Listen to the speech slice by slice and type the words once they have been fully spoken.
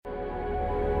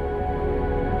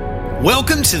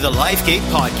Welcome to the LifeGate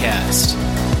Podcast.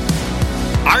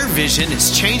 Our vision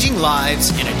is changing lives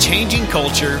in a changing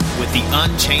culture with the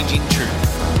unchanging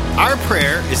truth. Our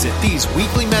prayer is that these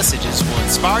weekly messages will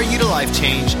inspire you to life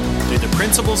change through the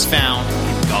principles found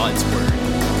in God's Word.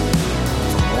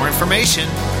 For more information,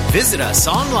 visit us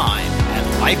online at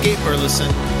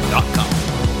lifegateburleson.com.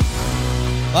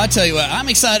 Well, I tell you what, I'm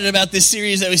excited about this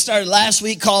series that we started last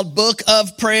week called Book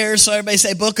of Prayers. So everybody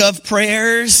say Book of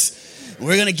Prayers.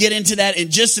 We're going to get into that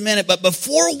in just a minute. But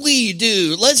before we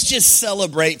do, let's just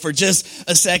celebrate for just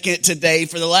a second today.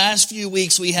 For the last few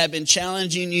weeks, we have been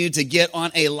challenging you to get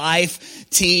on a life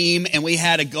team. And we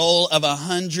had a goal of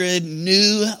 100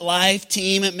 new life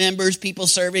team members, people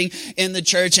serving in the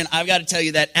church. And I've got to tell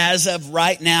you that as of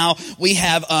right now, we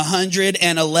have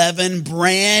 111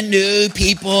 brand new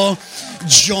people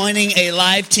joining a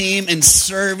life team and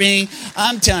serving.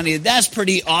 I'm telling you, that's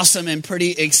pretty awesome and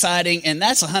pretty exciting. And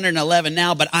that's 111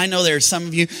 now, but I know there are some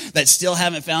of you that still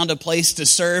haven't found a place to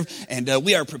serve. And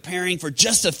we are preparing for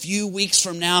just a few weeks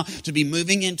from now to be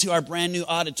moving into our brand new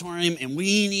auditorium. And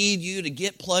we need you to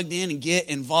get plugged in and get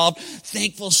involved.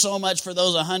 Thankful so much for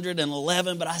those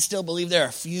 111, but I still believe there are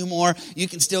a few more. You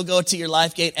can still go to your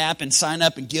LifeGate app and sign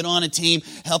up and get on a team.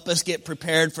 Help us get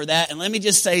prepared for that. And let me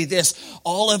just say this,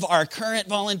 all of our current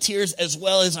volunteers as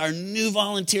well as our new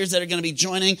volunteers that are going to be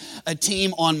joining a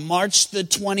team on March the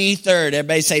 23rd.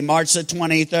 Everybody say March the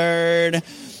 23rd.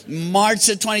 March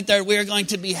the 23rd, we are going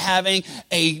to be having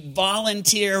a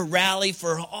volunteer rally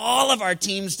for all of our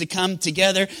teams to come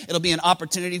together. It'll be an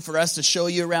opportunity for us to show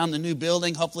you around the new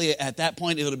building. Hopefully at that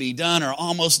point it'll be done or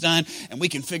almost done, and we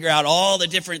can figure out all the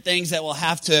different things that we'll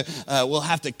have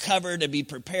to cover to be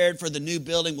prepared for the new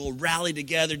building. We'll rally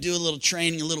together, do a little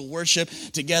training, a little worship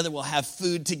together. We'll have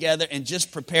food together and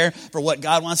just prepare for what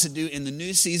God wants to do in the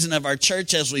new season of our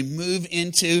church as we move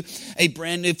into a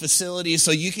brand new facility.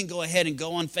 So you can go ahead and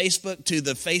go on Facebook to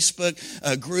the Facebook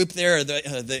group there, or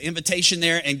the invitation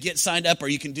there, and get signed up, or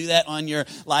you can do that on your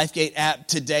LifeGate app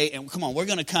today. And come on, we're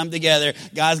going to come together.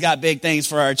 God's got big things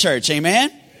for our church.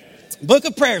 Amen? Book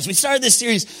of Prayers. We started this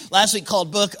series last week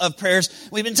called Book of Prayers.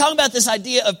 We've been talking about this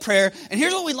idea of prayer, and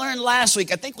here's what we learned last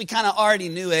week. I think we kind of already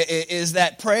knew it, is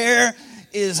that prayer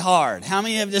is hard. How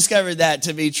many have discovered that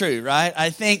to be true, right?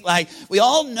 I think we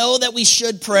all know that we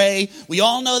should pray. We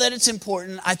all know that it's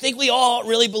important. I think we all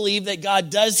really believe that God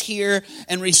does hear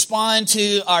and respond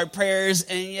to our prayers.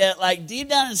 And yet deep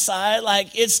down inside,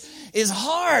 it's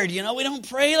hard. You know, we don't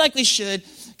pray like we should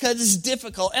because it's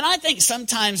difficult. And I think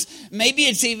sometimes maybe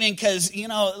it's even because,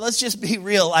 let's just be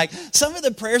real. Some of the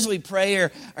prayers we pray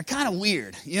are kind of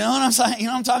weird. You know what I'm saying? You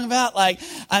know what I'm talking about?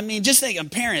 Just think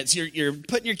of parents. You're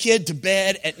putting your kid to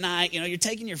bed at night. You're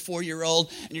taking your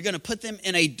 4-year-old and you're going to put them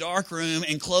in a dark room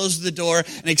and close the door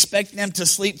and expect them to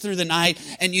sleep through the night.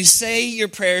 And you say your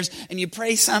prayers and you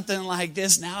pray something like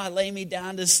this. Now I lay me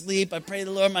down to sleep. I pray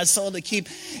the Lord my soul to keep.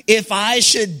 If I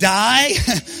should die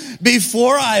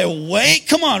before I awake,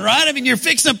 come on. Right? You're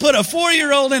fixing to put a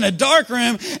 4-year-old in a dark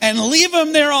room and leave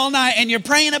them there all night, and you're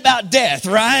praying about death,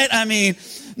 right?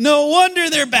 No wonder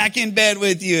they're back in bed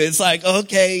with you. It's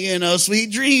okay,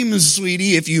 sweet dreams,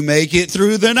 sweetie, if you make it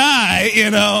through the night,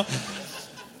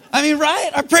 right?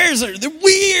 Our prayers they're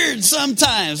weird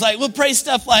sometimes. We'll pray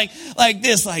stuff like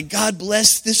this, God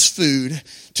bless this food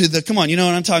to the, come on, you know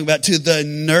what I'm talking about, to the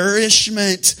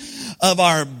nourishment of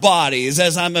our bodies,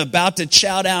 as I'm about to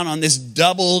chow down on this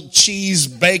double cheese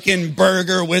bacon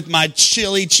burger with my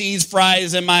chili cheese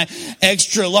fries and my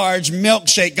extra large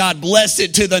milkshake. God bless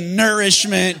it to the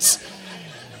nourishment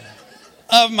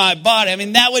of my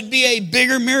body. That would be a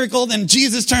bigger miracle than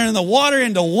Jesus turning the water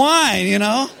into wine,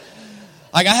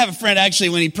 I have a friend actually,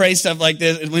 when he prays stuff like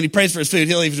this, when he prays for his food,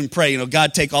 he'll even pray,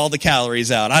 God, take all the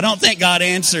calories out. I don't think God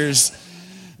answers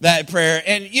that prayer.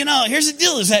 And here's the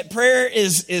deal, is that prayer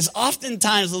is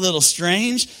oftentimes a little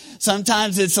strange.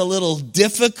 Sometimes it's a little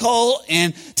difficult.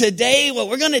 And today what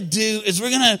we're going to do is we're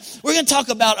going to talk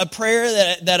about a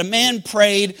prayer that a man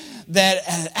prayed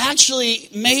that actually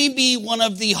may be one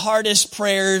of the hardest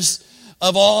prayers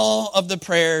of all of the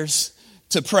prayers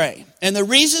to pray. And the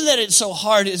reason that it's so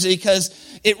hard is because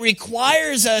it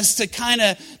requires us to kind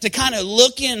of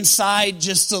look inside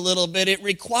just a little bit. It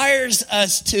requires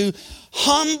us to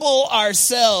humble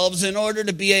ourselves in order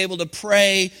to be able to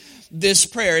pray this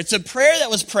prayer. It's a prayer that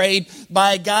was prayed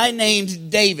by a guy named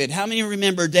David. How many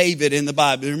remember David in the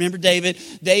Bible? Remember David?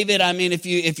 David, I mean, if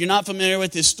you're not familiar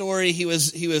with his story, he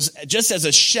was just as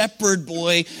a shepherd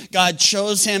boy, God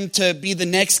chose him to be the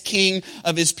next king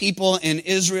of his people in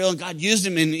Israel. God used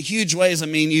him in huge ways. I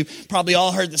mean, you probably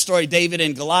all heard the story, David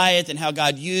and Goliath, and how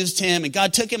God used him. And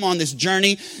God took him on this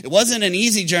journey. It wasn't an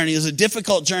easy journey. It was a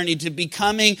difficult journey to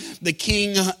becoming the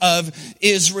king of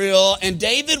Israel. And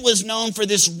David was known for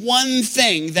this one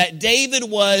thing, that David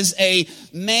was a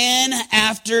man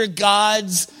after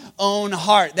God's own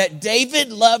heart. That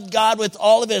David loved God with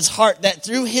all of his heart. That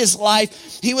through his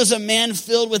life, he was a man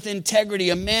filled with integrity.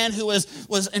 A man who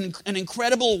was an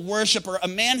incredible worshiper. A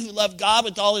man who loved God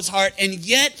with all his heart. And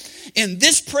yet, in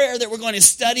this prayer that we're going to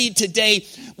study today,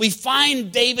 we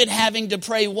find David having to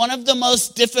pray one of the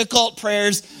most difficult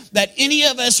prayers that any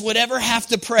of us would ever have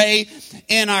to pray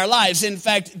in our lives. In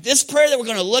fact, this prayer that we're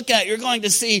going to look at, you're going to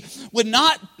see, would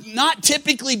not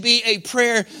typically be a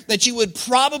prayer that you would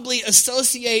probably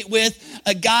associate with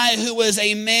a guy who was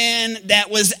a man that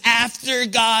was after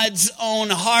God's own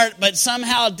heart. But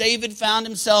somehow David found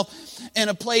himself in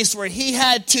a place where he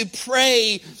had to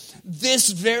pray this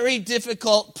very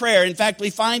difficult prayer. In fact, we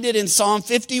find it in Psalm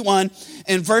 51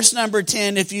 and verse number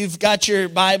 10. If you've got your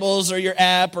Bibles or your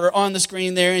app or on the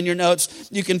screen there in your notes,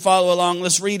 you can follow along.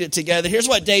 Let's read it together. Here's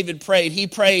what David prayed. He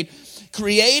prayed,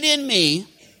 "Create in me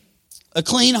a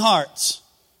clean heart,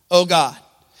 O God,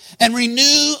 and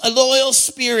renew a loyal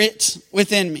spirit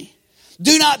within me.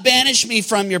 Do not banish me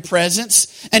from your presence,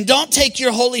 and don't take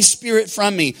your Holy Spirit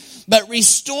from me, but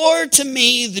restore to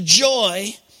me the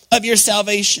joy of your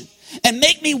salvation, and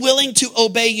make me willing to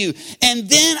obey you. And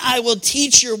then I will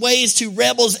teach your ways to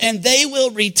rebels, and they will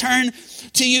return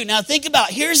to you." Now think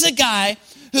about, here's a guy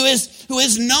who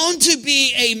is known to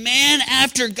be a man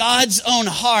after God's own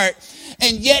heart,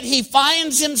 and yet he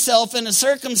finds himself in a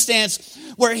circumstance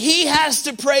where he has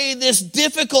to pray this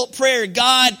difficult prayer.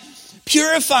 God,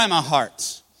 purify my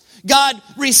heart. God,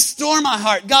 restore my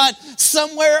heart. God,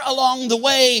 somewhere along the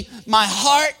way, my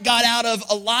heart got out of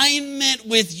alignment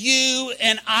with you,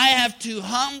 and I have to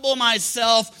humble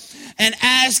myself and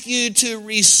ask you to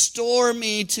restore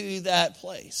me to that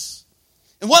place.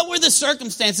 And what were the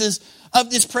circumstances of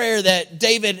this prayer that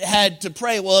David had to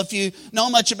pray? Well, if you know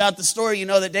much about the story, you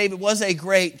know that David was a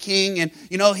great king, and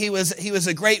you know he was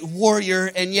a great warrior.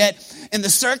 And yet, in the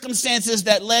circumstances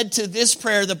that led to this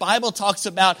prayer, the Bible talks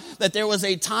about that there was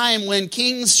a time when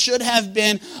kings should have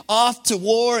been off to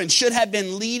war and should have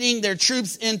been leading their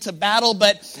troops into battle.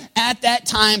 But at that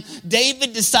time,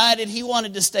 David decided he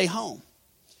wanted to stay home.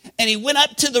 And he went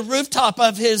up to the rooftop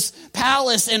of his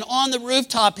palace, and on the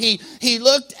rooftop, he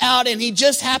looked out, and he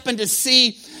just happened to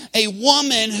see a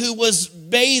woman who was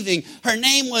bathing. Her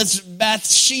name was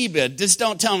Bathsheba. Just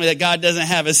don't tell me that God doesn't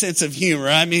have a sense of humor.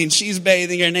 I mean, she's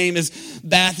bathing. Her name is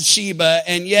Bathsheba,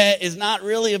 and yet it's not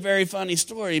really a very funny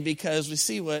story, because we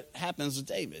see what happens with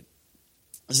David.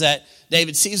 Is that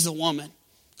David sees the woman,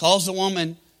 calls the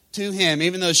woman to him,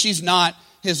 even though she's not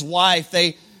his wife.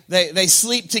 They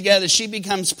sleep together. She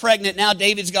becomes pregnant. Now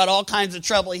David's got all kinds of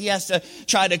trouble. He has to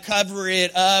try to cover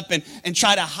it up and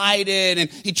try to hide it. And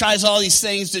he tries all these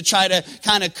things to try to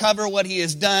kind of cover what he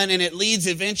has done. And it leads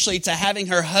eventually to having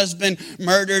her husband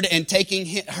murdered and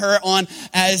taking her on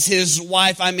as his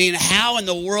wife. I mean, how in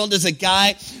the world does a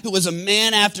guy who was a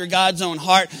man after God's own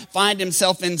heart find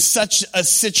himself in such a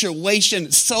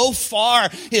situation so far,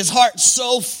 his heart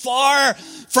so far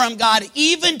from God,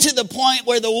 even to the point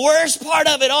where the worst part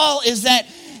of it all is that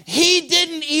he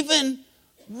didn't even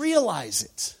realize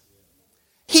it.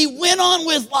 He went on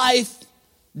with life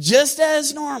just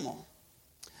as normal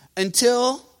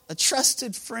until a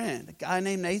trusted friend, a guy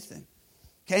named Nathan,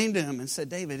 came to him and said,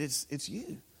 "David, it's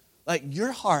you. Like,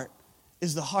 your heart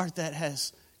is the heart that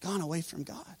has gone away from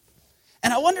God."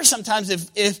 And I wonder sometimes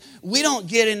if we don't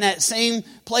get in that same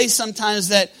place sometimes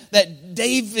that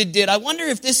David did. I wonder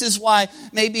if this is why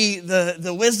maybe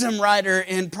the wisdom writer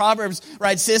in Proverbs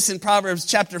writes this in Proverbs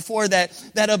chapter 4, that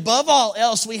above all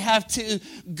else we have to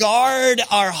guard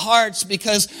our hearts,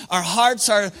 because our hearts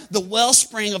are the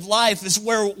wellspring of life. It's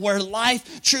where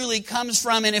life truly comes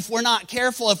from. And if we're not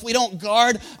careful, if we don't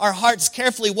guard our hearts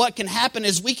carefully, what can happen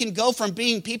is we can go from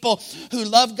being people who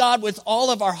love God with all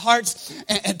of our hearts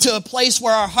to a place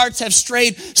where our hearts have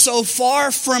strayed so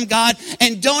far from God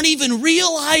and don't even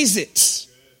realize it.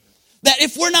 That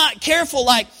if we're not careful,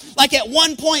 like at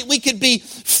one point we could be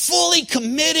fully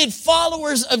committed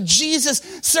followers of Jesus,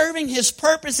 serving his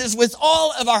purposes with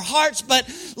all of our hearts, but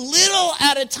little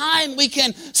at a time we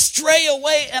can stray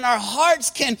away, and our hearts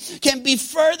can be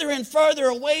further and further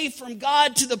away from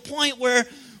God, to the point where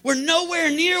We're nowhere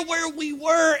near where we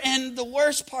were. And the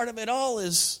worst part of it all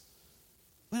is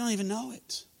we don't even know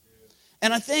it.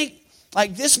 And I think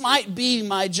like this might be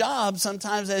my job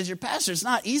sometimes as your pastor. It's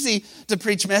not easy to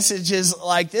preach messages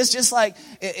like this, just like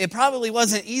it probably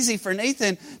wasn't easy for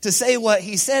Nathan to say what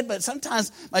he said. But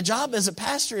sometimes my job as a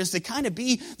pastor is to kind of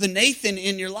be the Nathan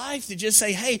in your life, to just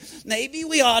say, hey, maybe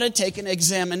we ought to take an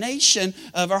examination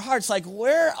of our hearts. Like,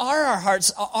 where are our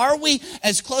hearts? Are we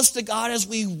as close to God as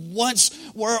we once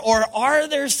were? Or are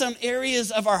there some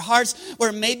areas of our hearts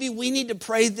where maybe we need to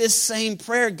pray this same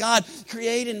prayer? God,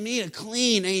 create in me a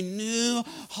clean, a new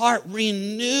heart,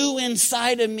 renew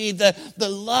inside of me the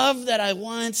love that I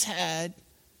once had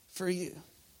for you.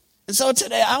 And so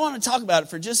today I want to talk about it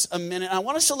for just a minute. I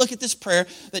want us to look at this prayer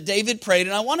that David prayed,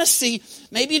 and I want to see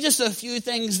maybe just a few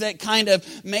things that kind of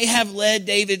may have led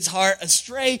David's heart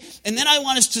astray. And then I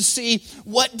want us to see,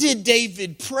 what did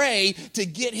David pray to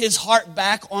get his heart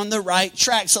back on the right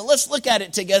track? So let's look at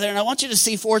it together, and I want you to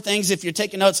see 4 things. If you're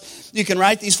taking notes, you can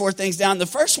write these 4 things down. The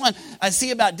first one I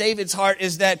see about David's heart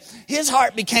is that his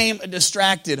heart became a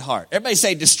distracted heart. Everybody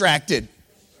say distracted.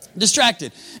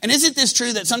 Distracted. And isn't this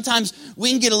true that sometimes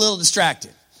we can get a little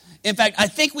distracted? In fact, I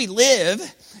think we live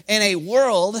in a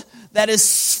world that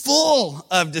is full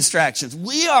of distractions.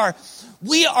 We are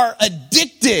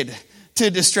addicted to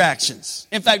distractions.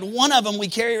 In fact, one of them we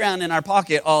carry around in our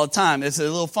pocket all the time. It's a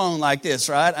little phone like this,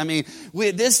 right? I mean,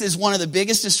 this is one of the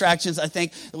biggest distractions I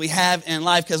think that we have in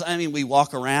life, because we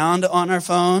walk around on our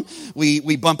phone.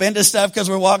 We bump into stuff because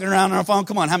we're walking around on our phone.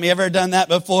 Come on, how many ever done that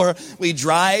before? We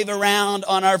drive around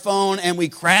on our phone and we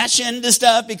crash into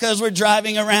stuff because we're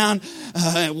driving around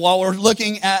while we're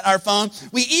looking at our phone.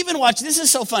 We even watch, this is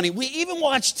so funny, we even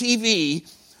watch TV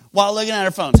while looking at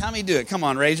our phones. How many do it? Come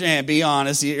on, raise your hand. Be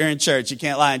honest. You're in church. You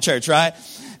can't lie in church, right?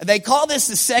 They call this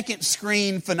the second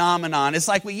screen phenomenon. It's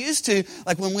like we used to,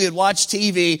 like when we would watch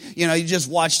TV, you just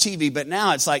watch TV. But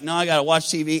now it's like, no, I got to watch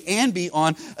TV and be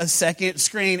on a second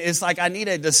screen. It's like I need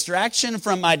a distraction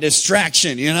from my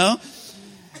distraction,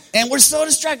 And we're so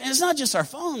distracted. And it's not just our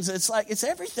phones. It's like, it's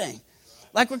everything.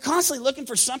 Like we're constantly looking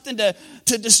for something to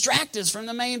distract us from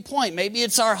the main point. Maybe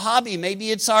it's our hobby. Maybe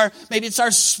it's our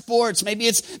sports. Maybe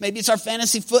it's our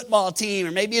fantasy football team,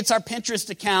 or maybe it's our Pinterest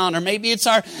account, or maybe it's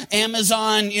our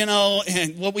Amazon,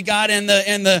 and what we got in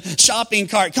the shopping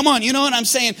cart. Come on, you know what I'm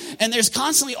saying? And there's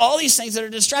constantly all these things that are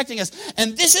distracting us.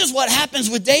 And this is what happens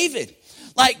with David.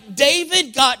 Like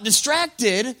David got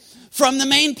distracted from the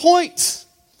main point.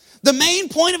 The main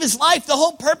point of his life, the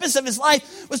whole purpose of his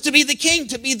life was to be the king,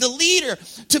 to be the leader,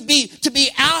 to be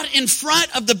out in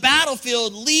front of the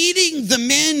battlefield, leading the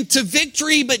men to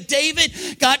victory. But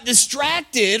David got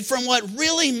distracted from what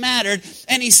really mattered,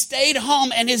 and he stayed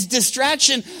home, and his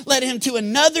distraction led him to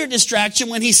another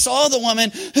distraction when he saw the woman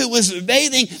who was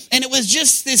bathing. And it was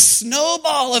just this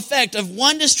snowball effect of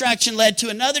one distraction led to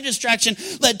another distraction,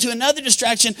 led to another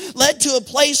distraction, led to a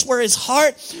place where his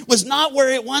heart was not where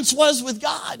it once was with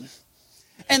God.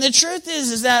 And the truth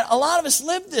is that a lot of us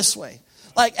live this way.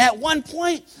 Like at one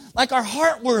point, like our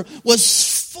heart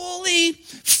was fully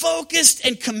focused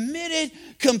and committed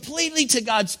completely to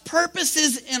God's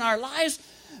purposes in our lives.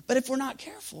 But if we're not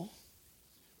careful,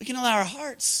 we can allow our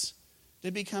hearts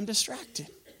to become distracted.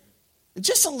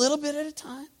 Just a little bit at a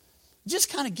time. It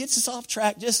just kind of gets us off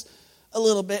track just a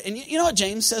little bit. And you know what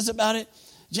James says about it?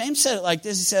 James said it like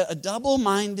this. He said, a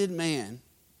double-minded man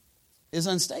is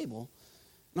unstable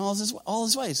in all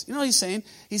his ways. You know what he's saying?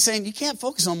 He's saying you can't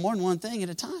focus on more than one thing at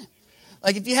a time.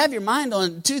 Like if you have your mind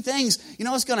on 2 things, you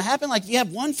know what's going to happen? Like if you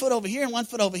have 1 foot over here and 1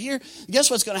 foot over here, guess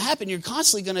what's going to happen? You're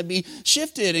constantly going to be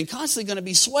shifted and constantly going to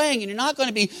be swaying, and you're not going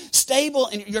to be stable,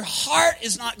 and your heart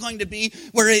is not going to be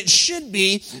where it should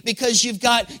be, because you've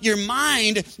got your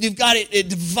mind, you've got it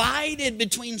divided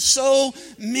between so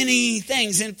many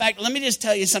things. In fact, let me just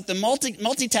tell you something.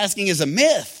 Multitasking is a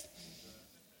myth.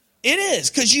 It is,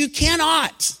 because you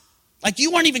cannot. Like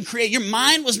you weren't even created. Your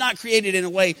mind was not created in a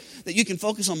way that you can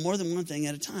focus on more than one thing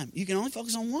at a time. You can only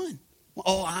focus on one.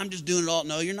 Oh, I'm just doing it all.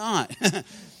 No, you're not.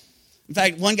 In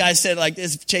fact, one guy said like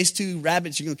this: chase 2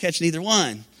 rabbits, you're going to catch neither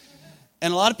one.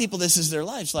 And a lot of people, this is their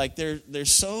lives. Like they're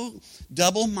so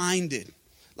double-minded.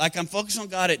 Like I'm focused on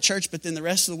God at church, but then the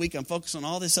rest of the week I'm focused on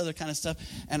all this other kind of stuff.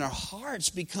 And our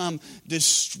hearts become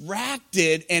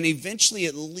distracted, and eventually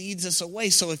it leads us away.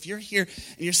 So if you're here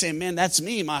and you're saying, man, that's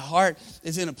me. My heart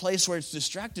is in a place where it's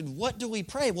distracted. What do we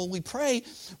pray? Well, we pray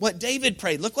what David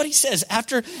prayed. Look what he says.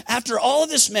 After all of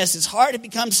this mess, his heart had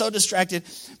become so distracted,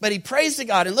 but he prays to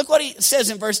God. And look what he says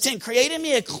in verse 10. Create in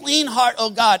me a clean heart, O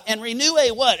God, and renew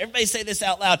a what? Everybody say this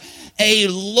out loud. A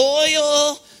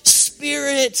loyal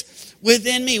spirit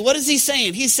within me. What is he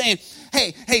saying? He's saying,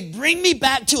 hey, bring me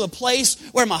back to a place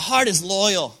where my heart is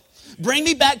loyal. Bring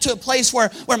me back to a place where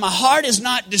my heart is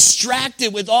not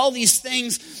distracted with all these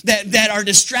things that are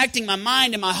distracting my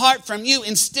mind and my heart from you.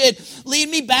 Instead, lead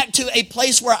me back to a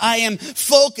place where I am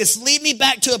focused. Lead me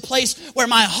back to a place where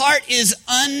my heart is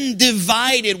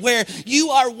undivided, where you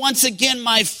are once again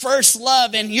my first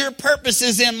love and your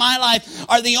purposes in my life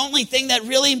are the only thing that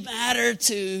really matter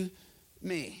to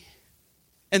me.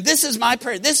 And this is my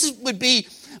prayer. This would be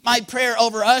my prayer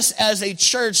over us as a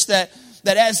church, that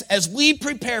as we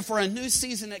prepare for a new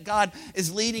season that God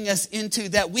is leading us into,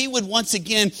 that we would once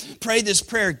again pray this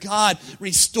prayer: God,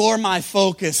 restore my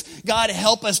focus. God,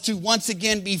 help us to once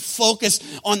again be focused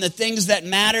on the things that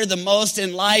matter the most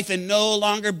in life and no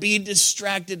longer be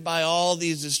distracted by all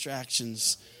these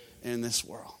distractions in this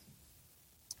world.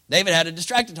 David had a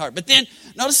distracted heart. But then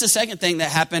notice the second thing that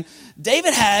happened.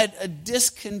 David had a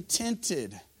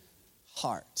discontented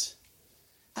heart.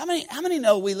 How many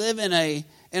know we live in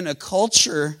a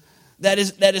culture that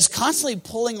is constantly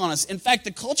pulling on us? In fact,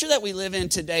 the culture that we live in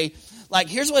today, like,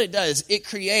 here's what it does. It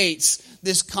creates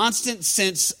this constant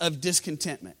sense of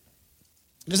discontentment.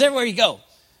 Because everywhere you go,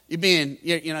 you're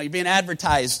being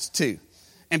advertised to.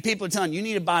 And people are telling you, you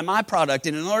need to buy my product.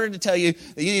 And in order to tell you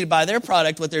that you need to buy their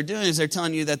product, what they're doing is they're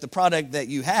telling you that the product that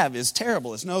you have is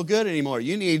terrible. It's no good anymore.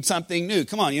 You need something new.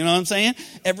 Come on, you know what I'm saying?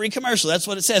 Every commercial, that's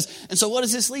what it says. And so what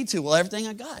does this lead to? Well, everything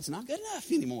I got, it's not good enough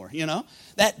anymore, you know?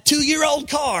 That 2-year-old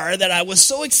car that I was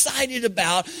so excited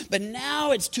about, but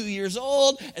now it's 2 years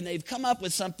old, and they've come up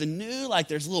with something new, like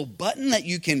there's a little button that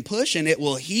you can push, and it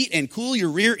will heat and cool your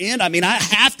rear end. I mean, I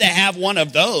have to have one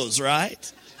of those,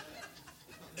 right?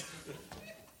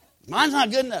 Mine's not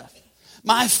good enough.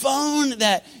 My phone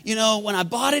that, when I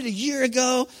bought it a year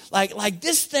ago, like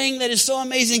this thing that is so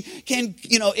amazing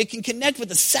it can connect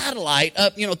with a satellite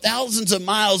up, thousands of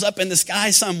miles up in the sky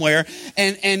somewhere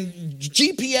and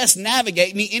GPS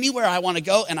navigate me anywhere I want to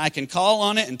go, and I can call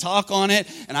on it and talk on it,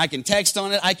 and I can text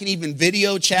on it. I can even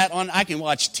video chat on it. I can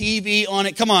watch TV on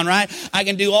it. Come on, right? I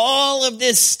can do all of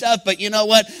this stuff, but you know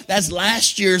what? That's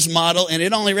last year's model, and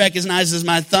it only recognizes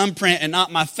my thumbprint and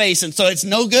not my face, and so it's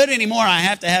no good anymore. I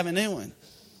have to have a new one.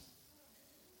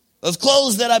 Those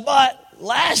clothes that I bought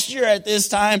last year at this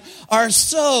time are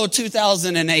so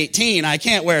 2018. I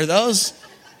can't wear those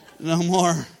no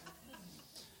more.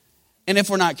 And if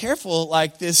we're not careful,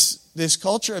 like this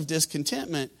culture of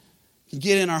discontentment can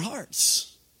get in our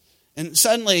hearts. And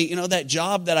suddenly, that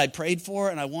job that I prayed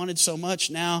for and I wanted so much,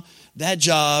 now that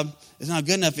job is not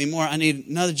good enough anymore. I need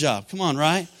another job. Come on,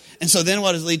 right? And so then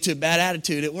what does it lead to? A bad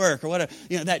attitude at work or whatever.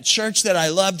 That church that I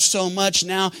loved so much,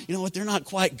 now, you know what, they're not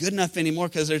quite good enough anymore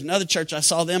because there's another church, I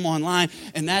saw them online,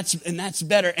 and that's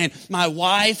better. And my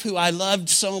wife, who I loved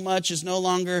so much, is no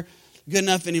longer good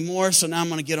enough anymore, so now I'm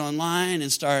going to get online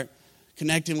and start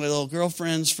connecting with old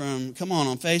girlfriends on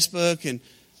Facebook. And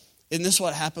isn't this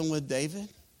what happened with David?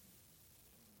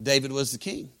 David was the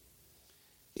king.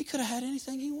 He could have had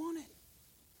anything he wanted.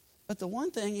 But the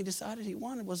one thing he decided he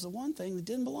wanted was the one thing that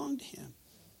didn't belong to him.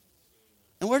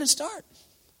 And where did it start?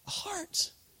 A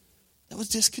heart that was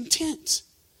discontent.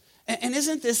 And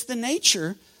isn't this the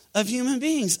nature of human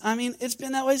beings? I mean, it's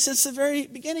been that way since the very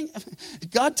beginning.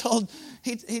 God told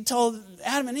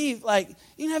Adam and Eve, like,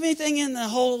 you can have anything in the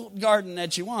whole garden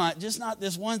that you want, just not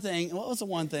this one thing. And what was the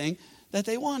one thing that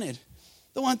they wanted?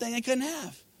 The one thing they couldn't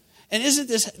have. And isn't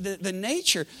this the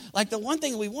nature? Like, the one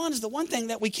thing we want is the one thing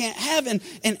that we can't have. And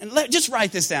just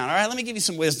write this down, all right? Let me give you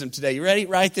some wisdom today. You ready?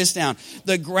 Write this down.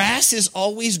 The grass is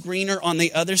always greener on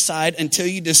the other side until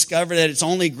you discover that it's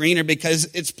only greener because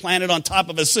it's planted on top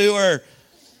of a sewer.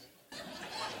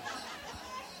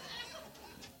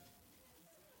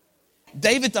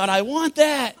 David thought, I want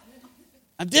that.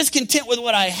 I'm discontent with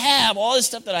what I have, all this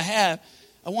stuff that I have.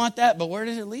 I want that, but where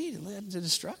did it lead? It led to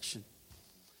destruction.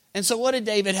 And so what did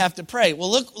David have to pray? Well,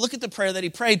 look at the prayer that he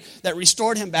prayed that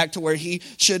restored him back to where he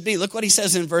should be. Look what he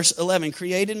says in verse 11.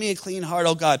 Create in me a clean heart,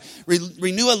 O God.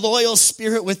 Renew a loyal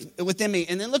spirit within me.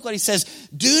 And then look what he says.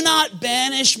 Do not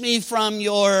banish me from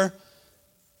your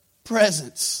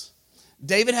presence.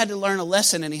 David had to learn a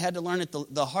lesson, and he had to learn it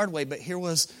the hard way. But here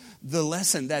was the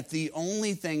lesson, that the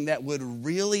only thing that would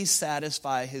really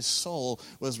satisfy his soul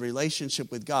was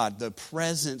relationship with God, the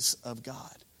presence of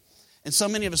God. And so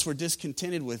many of us were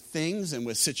discontented with things and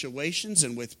with situations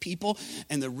and with people.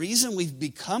 And the reason we've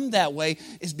become that way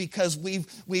is because we've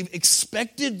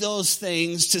expected those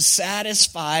things to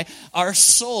satisfy our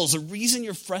souls. The reason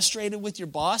you're frustrated with your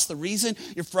boss, the reason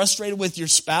you're frustrated with your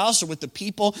spouse or with the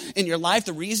people in your life,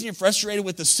 the reason you're frustrated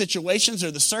with the situations or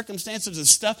the circumstances and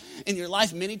stuff in your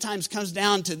life many times comes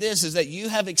down to this, is that you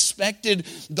have expected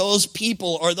those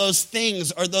people or those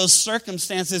things or those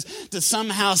circumstances to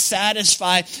somehow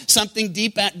satisfy something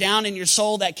deep down in your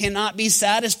soul that cannot be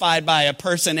satisfied by a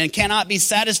person and cannot be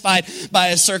satisfied by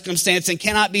a circumstance and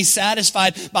cannot be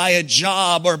satisfied by a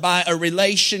job or by a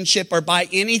relationship or by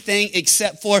anything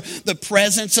except for the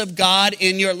presence of God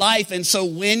in your life. And so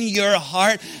when your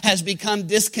heart has become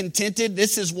discontented,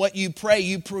 this is what you pray.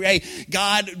 You pray,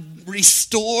 God,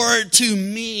 restore to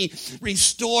me,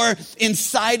 restore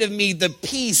inside of me the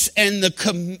peace and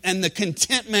the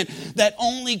contentment that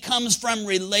only comes from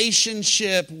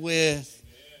relationship with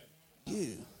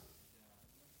you.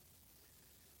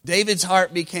 David's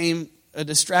heart became a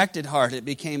distracted heart. It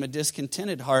became a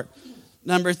discontented heart.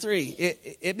 Number 3,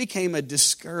 it became a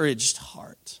discouraged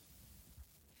heart.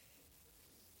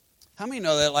 How many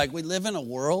know that we live in a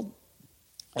world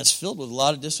that's filled with a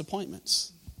lot of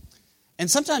disappointments? And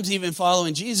sometimes even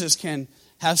following Jesus can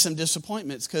have some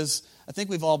disappointments, because I think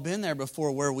we've all been there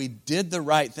before, where we did the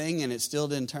right thing and it still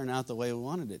didn't turn out the way we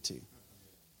wanted it to.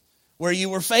 Where you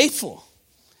were faithful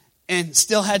and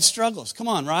still had struggles. Come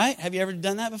on, right? Have you ever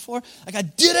done that before? I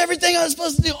did everything I was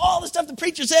supposed to do, all the stuff the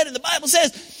preacher said and the Bible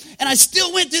says, and I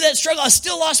still went through that struggle. I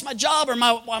still lost my job, or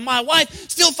my wife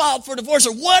still filed for divorce,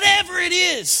 or whatever it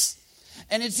is.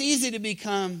 And it's easy to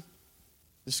become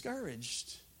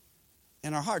discouraged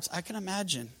in our hearts. I can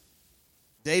imagine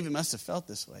David must have felt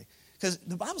this way, because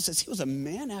the Bible says he was a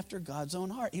man after God's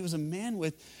own heart. He was a man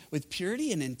with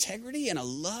purity and integrity and a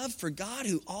love for God,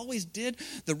 who always did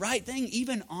the right thing,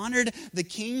 even honored the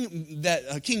king,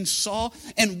 King Saul.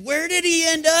 And where did he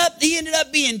end up? He ended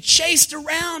up being chased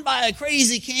around by a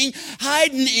crazy king,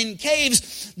 hiding in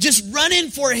caves, just running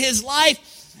for his life.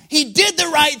 He did the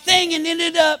right thing and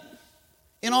ended up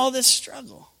in all this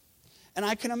struggle. And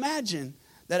I can imagine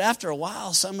that after a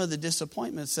while, some of the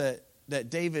disappointments that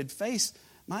David faced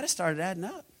might have started adding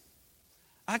up.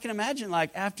 I can imagine,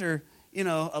 after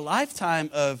a lifetime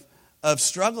of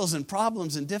struggles and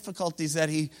problems and difficulties that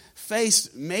he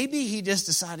faced, maybe he just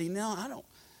decided, I don't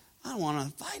want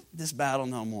to fight this battle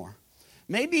no more.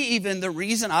 Maybe even the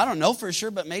reason, I don't know for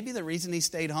sure, but maybe the reason he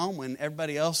stayed home when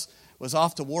everybody else was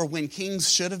off to war, when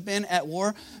kings should have been at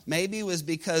war, maybe it was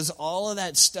because all of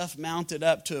that stuff mounted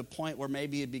up to a point where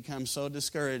maybe he'd become so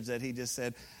discouraged that he just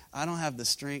said, I don't have the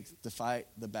strength to fight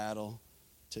the battle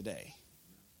today.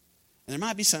 And there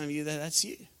might be some of you that's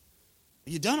you.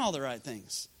 You've done all the right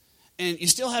things, and you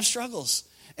still have struggles.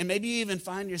 And maybe you even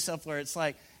find yourself where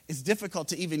it's difficult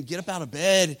to even get up out of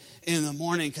bed in the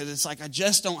morning, because it's I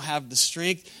just don't have the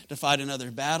strength to fight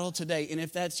another battle today. And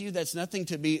if that's you, that's nothing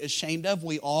to be ashamed of.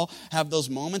 We all have those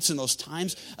moments and those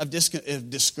times of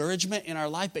discouragement in our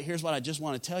life. But here's what I just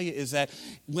want to tell you, is that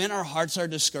when our hearts are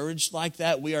discouraged like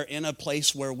that, we are in a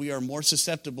place where we are more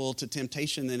susceptible to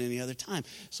temptation than any other time.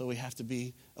 So we have to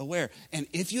be aware. And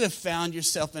if you have found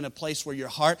yourself in a place where your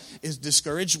heart is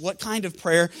discouraged, what kind of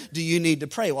prayer do you need to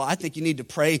pray? Well, I think you need to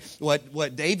pray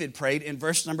what David prayed in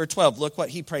verse number 12. Look what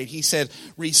he prayed. He said,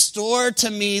 restore to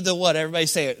me the what? Everybody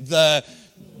say it. The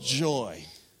joy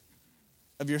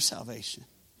of your salvation.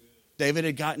 David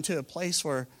had gotten to a place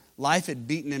where life had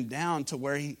beaten him down to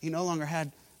where he no longer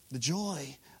had the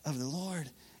joy of the Lord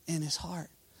in his heart.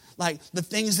 The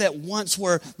things that once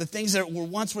were the things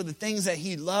that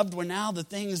he loved were now the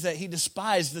things that he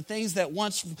despised. The things that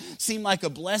once seemed like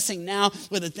a blessing now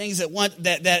were the things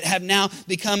that have now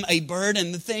become a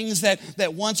burden. The things that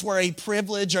once were a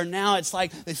privilege are now, it's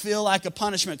they feel like a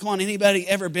punishment. Come on, anybody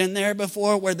ever been there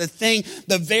before, where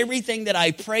the very thing that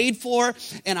I prayed for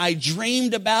and I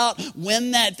dreamed about,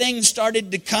 when that thing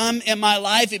started to come in my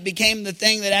life, it became the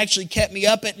thing that actually kept me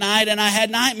up at night and I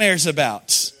had nightmares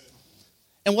about.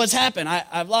 And what's happened?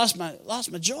 I've lost my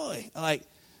joy.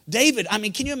 David,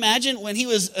 can you imagine when he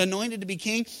was anointed to be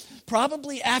king?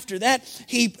 Probably after that,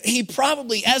 he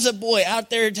probably, as a boy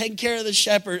out there taking care of the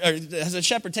shepherd, or as a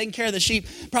shepherd taking care of the sheep,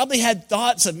 probably had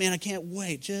thoughts of, man, I can't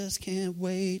wait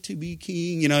to be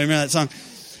king. Remember that song?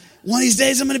 One of these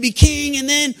days I'm going to be king. And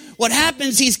then what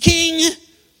happens? He's king.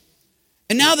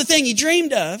 And now the thing he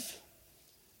dreamed of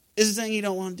is the thing he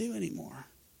don't want to do anymore,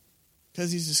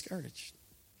 because he's discouraged.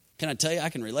 Can I tell you, I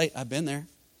can relate. I've been there.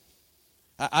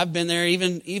 I've been there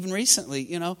even recently,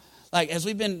 Like, as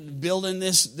we've been building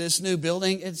this new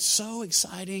building, it's so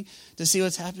exciting to see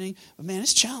what's happening. But, man,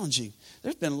 it's challenging.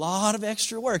 There's been a lot of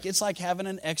extra work. It's like having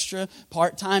an extra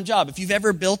part-time job. If you've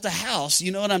ever built a house,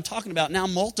 you know what I'm talking about. Now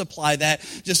multiply that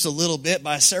just a little bit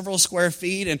by several square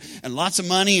feet and lots of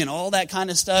money and all that kind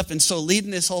of stuff. And so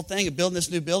leading this whole thing and building this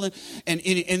new building. And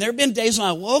there have been days when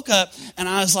I woke up and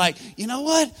I was like, you know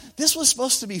what? This was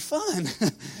supposed to be fun.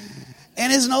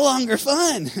 And it's no longer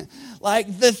fun.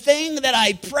 Like, the thing that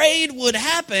I prayed would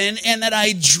happen and that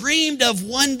I dreamed of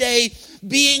one day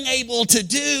being able to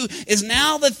do is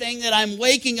now the thing that I'm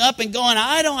waking up and going,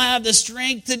 I don't have the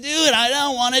strength to do it. I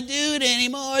don't want to do it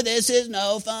anymore. This is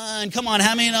no fun. Come on,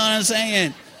 how many know what I'm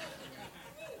saying?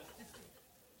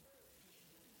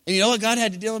 And you know what? God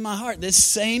had to deal with my heart this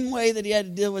same way that he had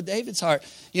to deal with David's heart.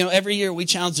 You know, every year we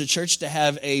challenge the church to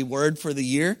have a word for the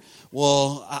year.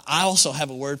 Well, I also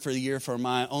have a word for the year for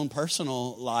my own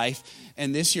personal life.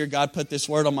 And this year God put this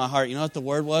word on my heart. You know what the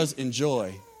word was?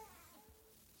 Enjoy.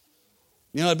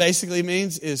 You know what it basically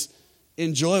means is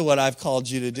enjoy what I've called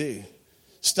you to do.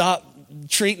 Stop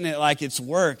treating it like it's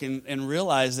work and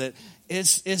realize that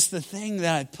it's the thing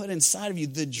that I put inside of you.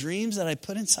 The dreams that I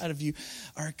put inside of you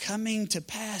are coming to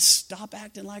pass. Stop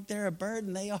acting like they're a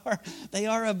burden. They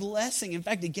are a blessing. In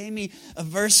fact, it gave me a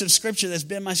verse of scripture that's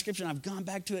been my scripture, and I've gone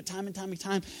back to it time and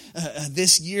time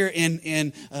this year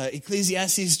in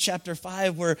Ecclesiastes chapter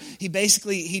 5, where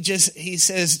he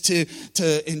says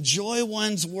to enjoy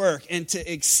one's work and to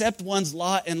accept one's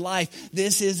lot in life.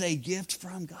 This is a gift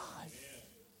from God.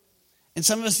 And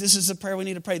some of us, this is a prayer we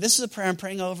need to pray. This is a prayer I'm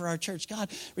praying over our church. God,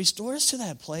 restore us to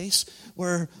that place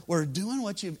where doing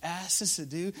what you've asked us to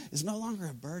do is no longer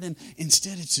a burden.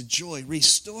 Instead, it's a joy.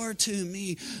 Restore to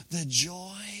me the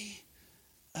joy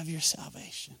of your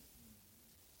salvation.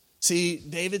 See,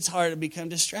 David's heart had become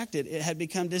distracted. It had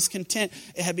become discontent.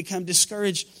 It had become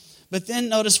discouraged. But then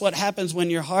notice what happens when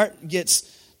your heart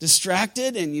gets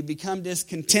distracted and you become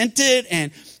discontented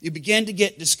and you begin to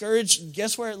get discouraged.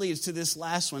 Guess where it leads? To this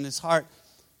last one. His heart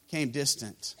became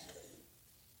distant.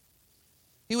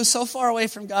 He was so far away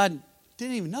from God,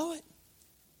 didn't even know it.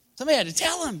 Somebody had to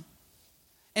tell him.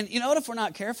 And you know what? If we're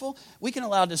not careful, we can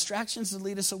allow distractions to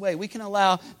lead us away. We can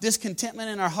allow discontentment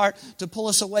in our heart to pull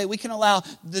us away. We can allow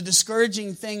the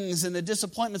discouraging things and the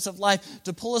disappointments of life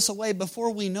to pull us away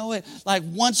before we know it. Like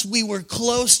once we were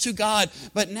close to God,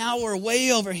 but now we're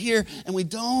way over here and we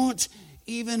don't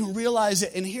even realize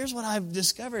it. And here's what I've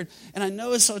discovered, and I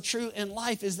know it's so true in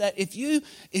life, is that if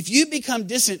you become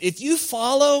distant, if you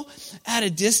follow at a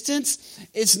distance,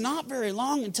 it's not very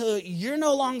long until you're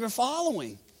no longer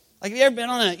following. Like, have you ever been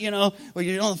on where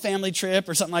you're on a family trip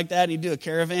or something like that, and you do a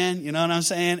caravan, you know what I'm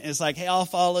saying? It's like, hey, I'll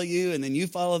follow you, and then you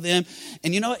follow them.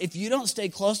 And you know what? If you don't stay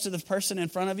close to the person in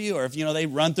front of you, or if, they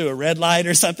run through a red light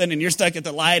or something, and you're stuck at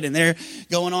the light, and they're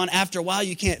going on, after a while,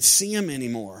 you can't see them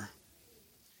anymore.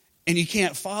 And you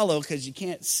can't follow because you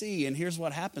can't see. And here's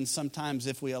what happens sometimes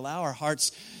if we allow our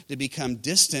hearts to become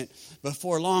distant.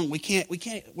 Before long,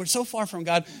 we're so far from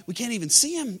God, we can't even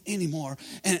see him anymore.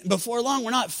 And before long,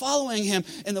 we're not following him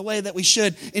in the way that we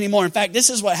should anymore. In fact, this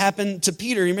is what happened to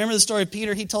Peter. Remember the story of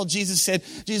Peter? He told Jesus, said,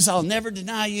 Jesus, I'll never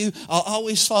deny you. I'll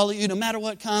always follow you no matter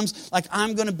what comes. Like,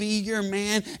 I'm going to be your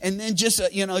man. And then just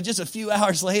a few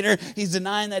hours later, he's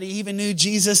denying that he even knew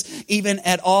Jesus even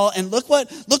at all. And look what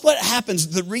happens.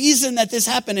 The reason that this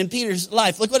happened in Peter's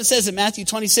life. Look what it says in Matthew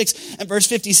 26 and verse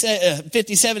 57.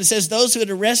 It says, those who had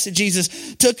arrested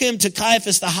Jesus took him to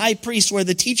Caiaphas, the high priest, where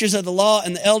the teachers of the law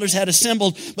and the elders had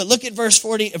assembled. But look at verse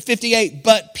 58.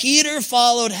 But Peter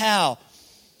followed how?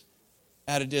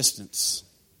 At a distance.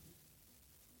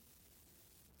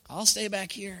 I'll stay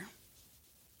back here.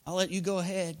 I'll let you go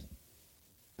ahead.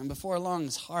 And before long,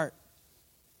 his heart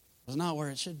was not where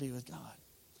it should be with God.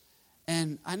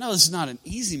 And I know this is not an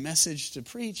easy message to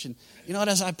preach. And you know what?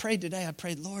 As I prayed today, I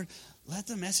prayed, Lord, let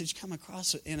the message come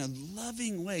across in a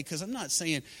loving way. Because I'm not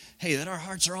saying, hey, that our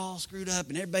hearts are all screwed up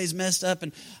and everybody's messed up.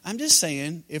 And I'm just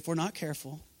saying, if we're not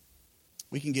careful,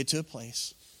 we can get to a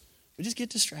place. We just get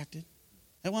distracted.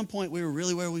 At one point, we were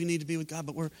really where we need to be with God,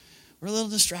 but we're a little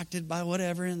distracted by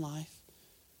whatever in life.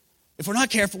 If we're not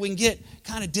careful, we can get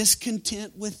kind of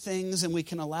discontent with things, and we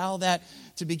can allow that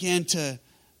to begin to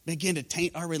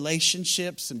taint our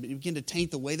relationships and begin to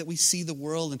taint the way that we see the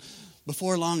world. And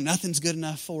before long, nothing's good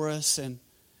enough for us. And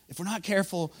if we're not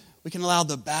careful, we can allow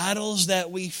the battles that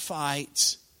we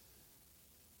fight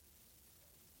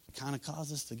to kind of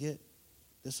cause us to get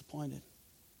disappointed,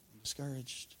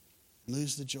 discouraged,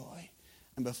 lose the joy.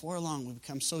 And before long, we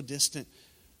become so distant,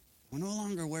 we're no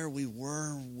longer where we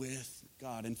were with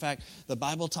God. In fact, the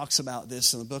Bible talks about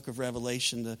this in the book of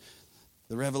Revelation. The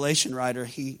Revelation writer,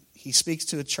 he speaks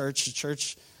to a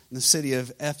church in the city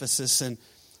of Ephesus. And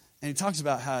he talks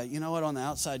about how, you know what, on the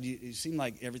outside you seem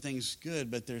like everything's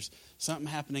good, but there's something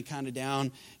happening kind of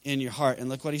down in your heart. And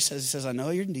look what he says. He says, I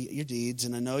know your deeds,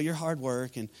 and I know your hard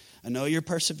work, and I know your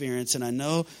perseverance, and I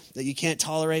know that you can't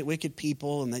tolerate wicked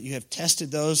people, and that you have tested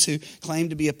those who claim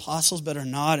to be apostles but are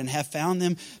not, and have found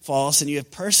them false, and you have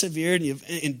persevered, and you've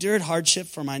endured hardship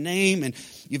for my name, and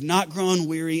you've not grown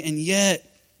weary, and yet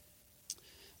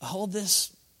I hold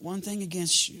this one thing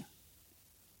against you.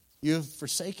 You have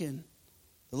forsaken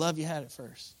the love you had at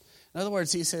first. In other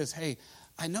words, he says, hey,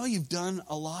 I know you've done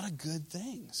a lot of good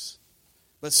things,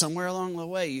 but somewhere along the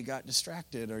way you got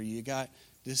distracted, or you got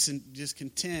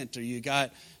discontent, or you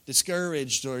got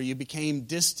discouraged, or you became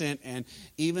distant. And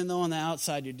even though on the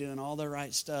outside you're doing all the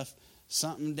right stuff,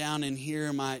 something down in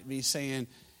here might be saying,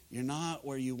 you're not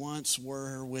where you once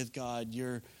were with God.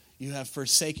 You have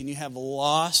forsaken, you have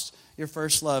lost your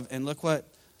first love. And look what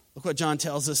John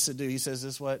tells us to do. He says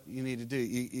this is what you need to do.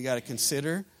 You got to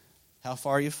consider how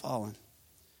far you've fallen.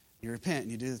 You repent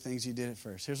and you do the things you did at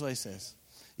first. Here's what he says.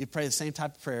 You pray the same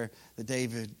type of prayer that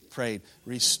David prayed.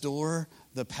 Restore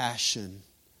the passion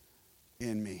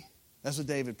in me. That's what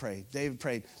David prayed. David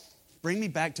prayed, bring me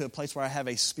back to a place where I have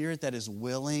a spirit that is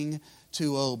willing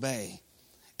to obey.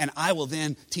 And I will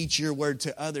then teach your word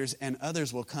to others, and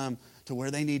others will come to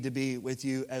where they need to be with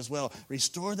you as well.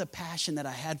 Restore the passion that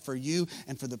I had for you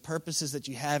and for the purposes that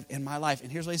you have in my life.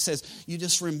 And here's what he says. You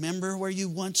just remember where you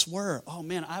once were. Oh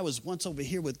man, I was once over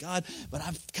here with God, but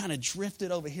I've kind of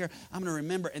drifted over here. I'm going to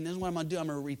remember. And then what I'm going to do, I'm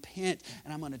going to repent,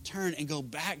 and I'm going to turn and go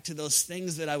back to those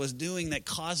things that I was doing that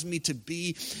caused me to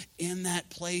be in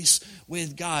that place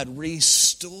with God.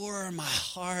 Restore my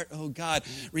heart, oh God.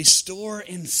 Restore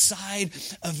inside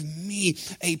of me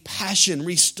a passion.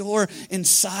 Restore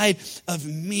inside of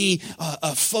me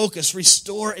a focus.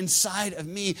 Restore inside of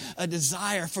me a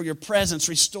desire for your presence.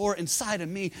 Restore inside of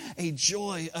me a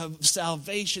joy of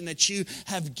salvation that you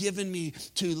have given me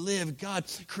to live. God,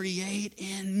 create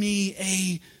in me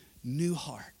a new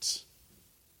heart.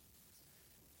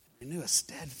 Renew a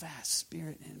steadfast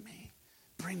spirit in me.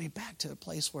 Bring me back to a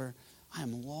place where I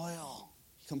am loyal,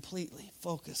 completely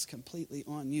focused, completely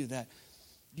on you, that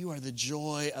you are the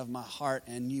joy of my heart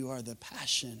and you are the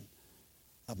passion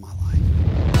of my life.